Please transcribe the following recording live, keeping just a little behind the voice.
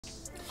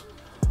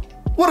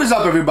What is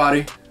up,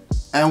 everybody,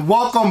 and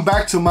welcome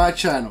back to my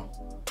channel,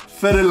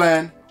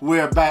 Fiddleland. We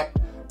are back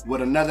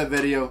with another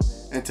video,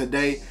 and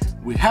today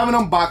we have an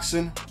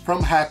unboxing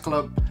from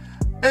HatClub.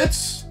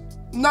 It's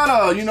not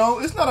a,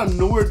 it's not a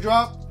newer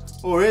drop,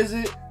 or is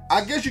it?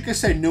 I guess you could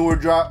say newer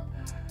drop.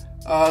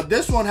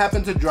 This one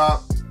happened to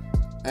drop,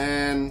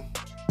 and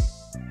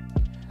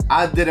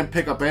I didn't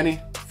pick up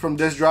any from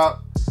this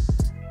drop.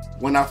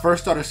 When I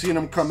first started seeing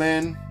them come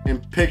in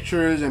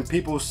pictures and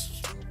people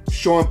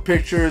showing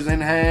pictures in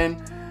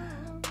hand,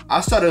 I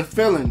started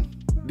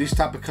feeling these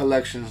type of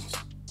collections,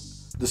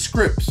 the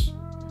scripts,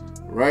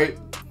 right?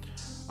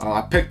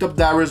 I picked up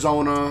the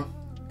Arizona,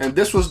 and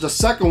this was the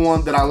second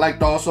one that I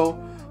liked also,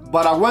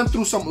 but I went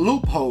through some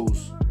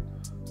loopholes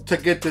to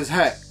get this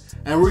hat,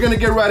 and we're gonna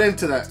get right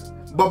into that.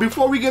 But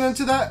before we get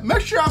into that,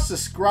 make sure y'all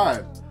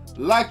subscribe,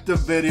 like the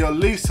video,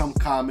 leave some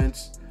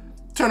comments,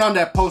 turn on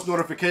that post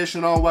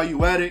notification on while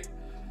you at it,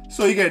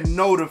 so you get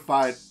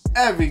notified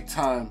every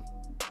time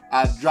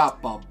I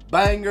drop a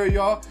banger,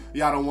 y'all.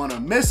 Y'all don't want to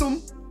miss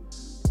them.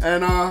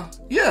 And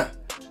yeah,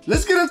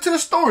 let's get into the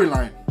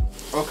storyline,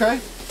 okay?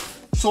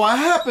 So I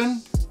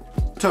happened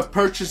to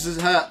purchase this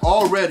hat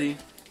already.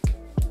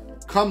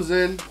 Comes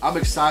in, I'm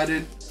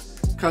excited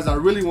because I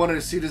really wanted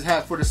to see this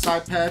hat for the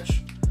side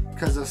patch,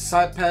 because the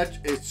side patch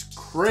is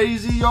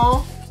crazy,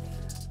 y'all.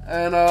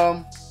 And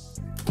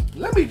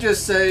let me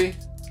just say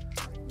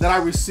that I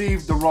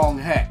received the wrong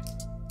hat.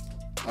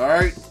 All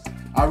right,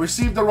 I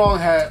received the wrong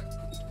hat.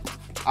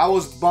 I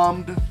was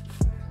bummed,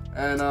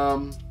 and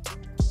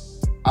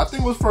I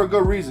think it was for a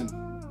good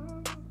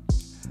reason.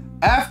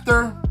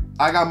 After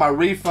I got my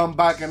refund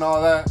back and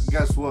all that,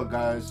 guess what,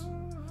 guys?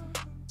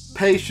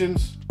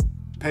 Patience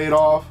paid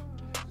off,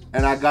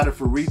 and I got it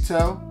for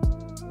retail.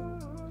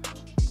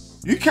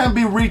 You can't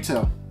beat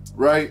retail,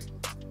 right?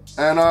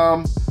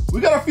 And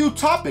we got a few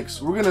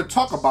topics we're gonna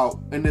talk about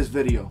in this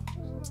video,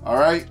 all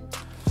right?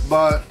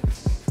 But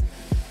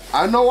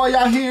I know why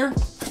y'all here,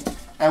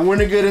 and we're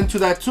gonna get into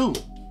that too.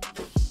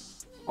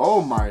 Oh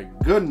my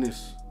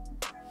goodness.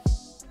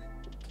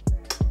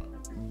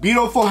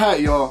 Beautiful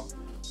hat, y'all.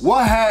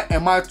 What hat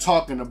am I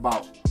talking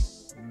about?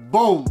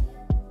 Boom.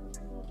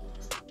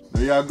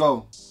 There y'all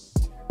go.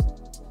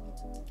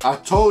 I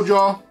told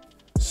y'all,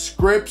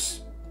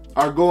 scripts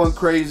are going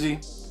crazy.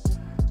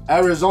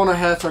 Arizona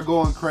hats are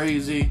going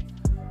crazy.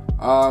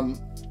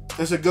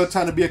 It's a good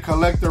time to be a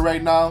collector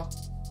right now.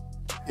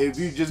 If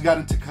you just got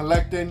into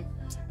collecting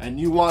and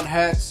you want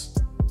hats,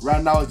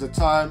 right now is the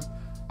time.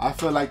 I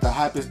feel like the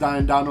hype is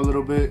dying down a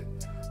little bit,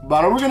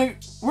 but we're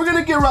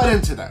gonna get right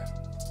into that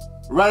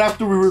right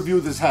after we review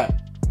this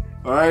hat.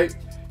 All right,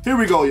 here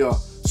we go, y'all.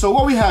 So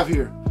what we have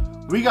here,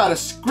 we got a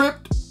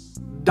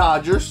script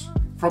Dodgers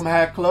from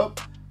HatClub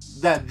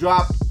that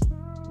dropped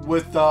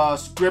with a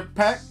script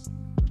pack.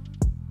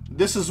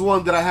 This is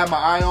one that I had my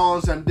eye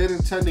on and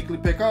didn't technically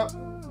pick up,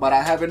 but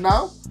I have it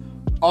now.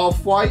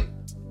 Off-white,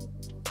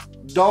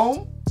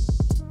 dome,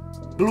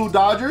 blue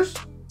Dodgers,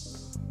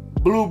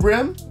 blue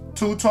brim,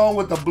 two-tone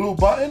with the blue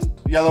button.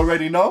 Y'all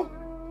already know.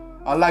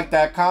 I like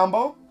that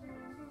combo.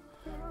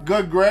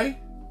 Good gray,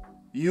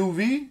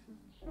 UV.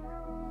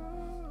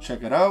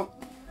 Check it out.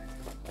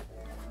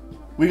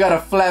 We got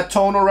a flat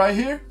toner right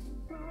here.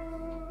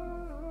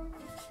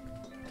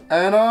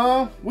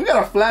 And we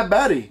got a flat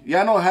baddie.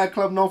 Y'all know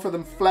HatClub known for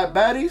them flat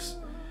baddies.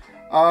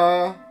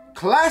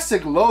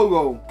 Classic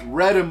logo,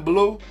 red and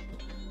blue.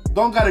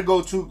 Don't gotta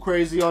go too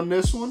crazy on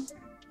this one.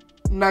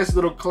 Nice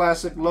little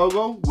classic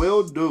logo,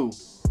 will do.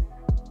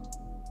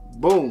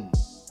 Boom.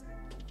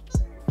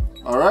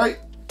 All right.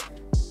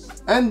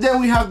 And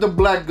then we have the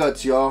black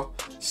guts, y'all.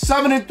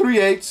 7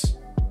 3/8,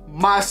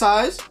 my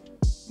size,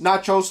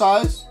 nacho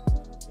size,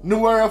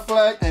 New Era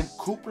flag, and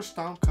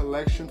Cooperstown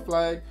collection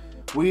flag.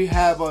 We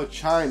have a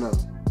China,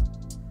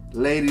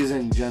 ladies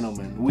and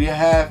gentlemen. We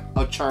have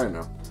a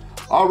China.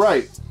 All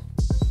right.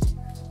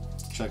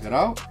 Check it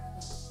out.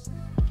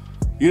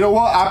 You know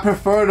what? I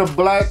prefer the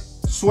black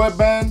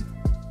sweatband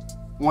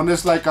when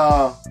it's like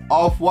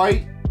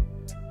off-white.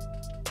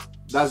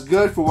 That's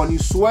good for when you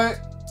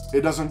sweat.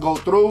 It doesn't go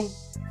through.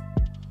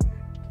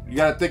 You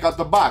gotta think out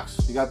the box.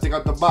 You gotta think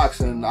out the box,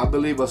 and I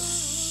believe a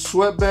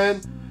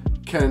sweatband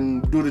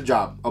can do the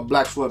job. A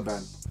black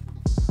sweatband.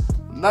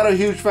 I'm not a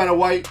huge fan of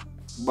white,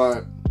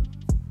 but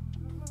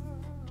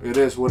it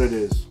is what it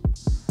is.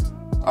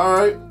 All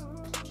right,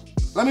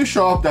 let me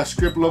show off that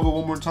script logo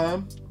one more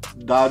time.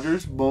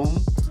 Dodgers,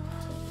 boom.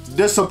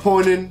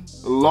 Disappointing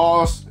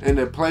loss in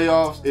the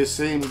playoffs. It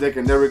seems they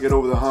can never get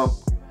over the hump.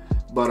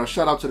 But a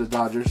shout out to the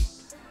Dodgers.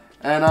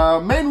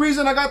 And main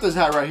reason I got this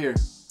hat right here,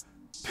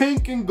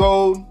 pink and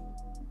gold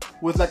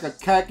with like a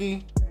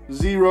khaki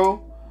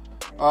 0.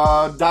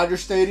 Dodger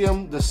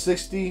Stadium, the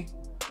 60th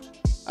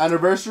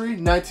anniversary,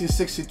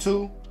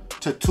 1962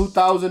 to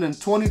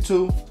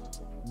 2022.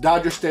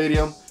 Dodger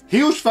Stadium.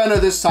 Huge fan of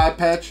this side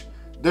patch.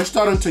 They're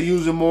starting to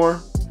use it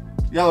more.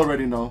 Y'all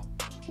already know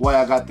why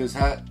I got this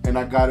hat, and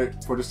I got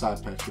it for the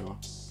side patch, y'all.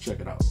 Check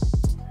it out.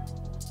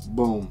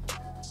 Boom.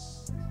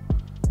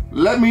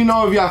 Let me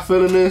know if y'all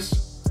feeling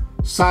this.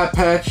 Side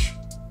patch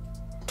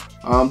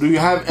Do you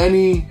have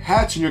any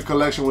hats in your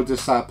collection with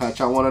this side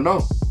patch? I want to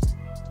know.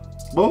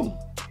 Boom.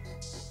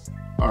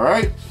 All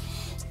right.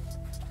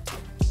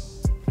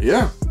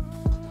 Yeah.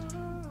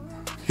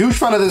 Huge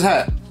fan of this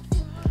hat.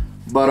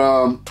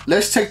 But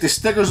let's take the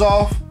stickers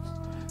off.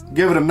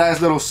 Give it a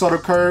nice little subtle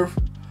curve.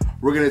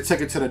 We're gonna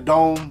take it to the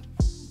dome,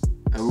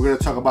 and we're gonna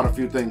talk about a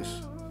few things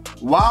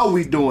while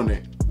we doing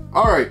it.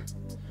 All right.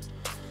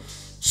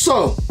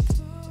 So,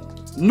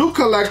 new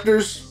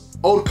collectors,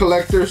 old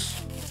collectors,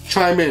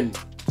 chime in.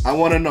 I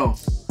want to know: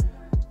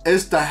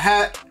 is the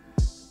hat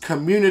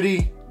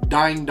community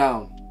dying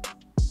down?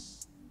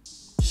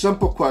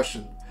 Simple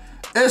question.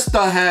 Is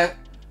the hat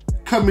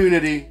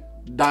community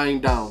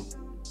dying down?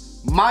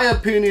 My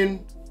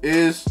opinion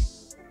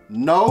is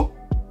no.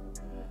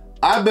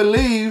 I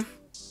believe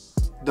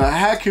the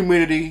hat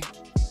community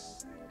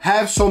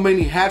have so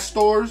many hat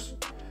stores.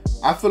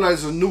 I feel like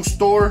there's a new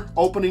store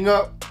opening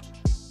up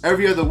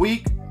every other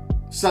week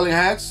selling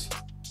hats.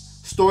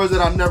 Stores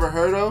that I've never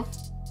heard of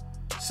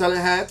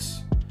selling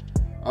hats.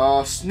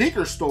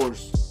 Sneaker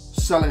stores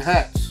selling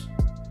hats.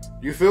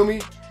 You feel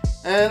me?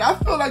 And I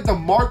feel like the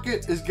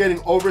market is getting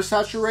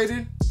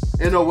oversaturated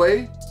in a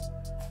way.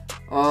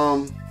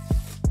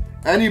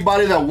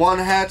 Anybody that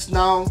wants hats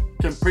now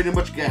can pretty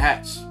much get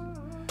hats.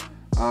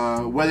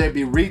 Whether it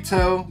be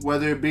retail,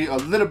 whether it be a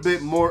little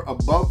bit more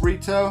above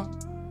retail,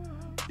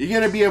 you're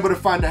gonna be able to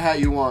find the hat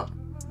you want.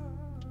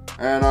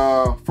 And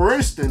for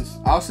instance,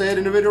 I'll say it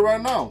in the video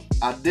right now.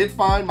 I did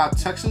find my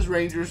Texas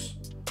Rangers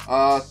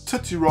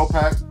Tootsie Roll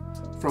pack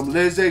from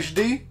Liz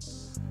HD,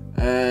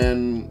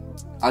 and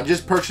I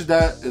just purchased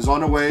that. It's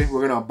on the way.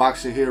 We're gonna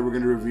unbox it here. We're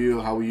gonna review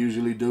how we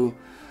usually do.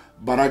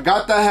 But I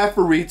got that hat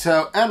for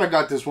retail, and I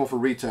got this one for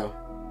retail.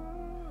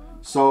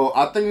 So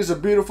I think it's a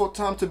beautiful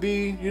time to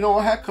be, you know,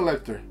 a hat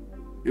collector.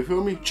 You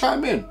feel me?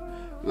 Chime in.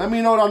 Let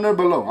me know down there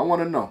below. I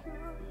want to know.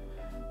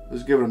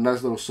 Let's give it a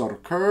nice little subtle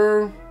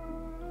curve.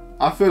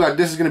 I feel like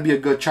this is going to be a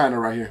good china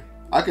right here.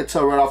 I can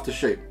tell right off the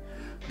shape.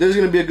 This is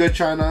going to be a good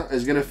china.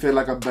 It's going to fit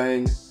like a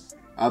bang.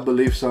 I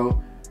believe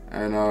so.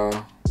 And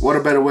what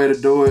a better way to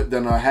do it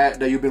than a hat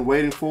that you've been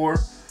waiting for.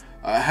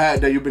 A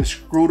hat that you've been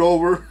screwed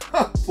over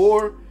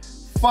for.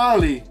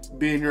 Finally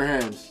be in your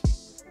hands.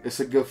 It's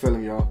a good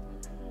feeling, y'all.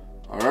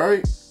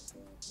 Alright.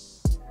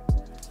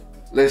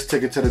 Let's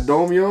take it to the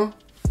dome, y'all.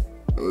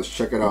 Let's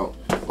check it out.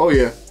 Oh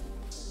yeah.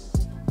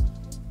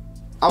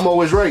 I'm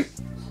always right.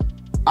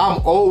 I'm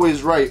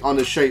always right on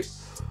the shape.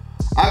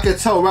 I can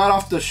tell right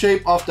off the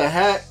shape of the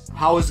hat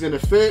how it's gonna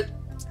fit.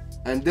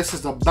 And this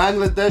is a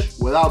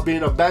Bangladesh without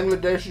being a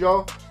Bangladesh,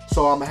 y'all.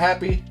 So I'm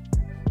happy.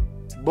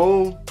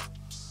 Boom.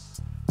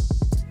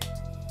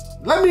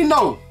 Let me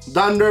know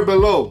down there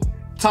below.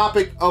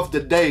 Topic of the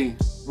day,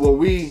 what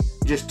we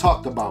just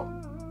talked about.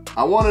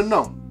 I want to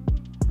know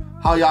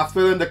how y'all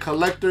feeling, the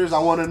collectors. I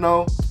want to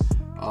know.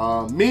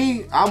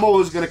 Me, I'm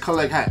always gonna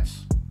collect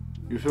hats.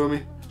 You feel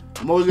me?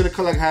 I'm always gonna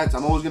collect hats.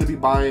 I'm always gonna be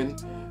buying.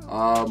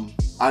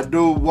 I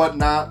do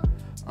whatnot,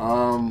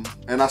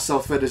 and I sell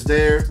fitteds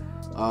there.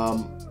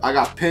 I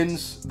got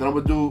pins that I'm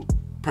gonna do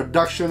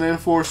production in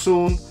for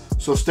soon,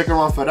 so stick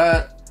around for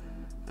that.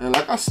 And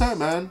like I said,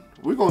 man,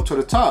 we're going to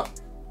the top.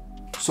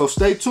 So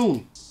stay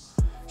tuned.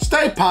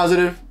 Stay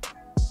positive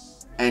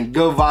and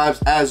good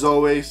vibes as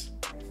always.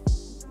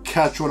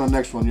 Catch you on the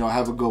next one, y'all.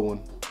 Have a good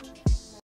one.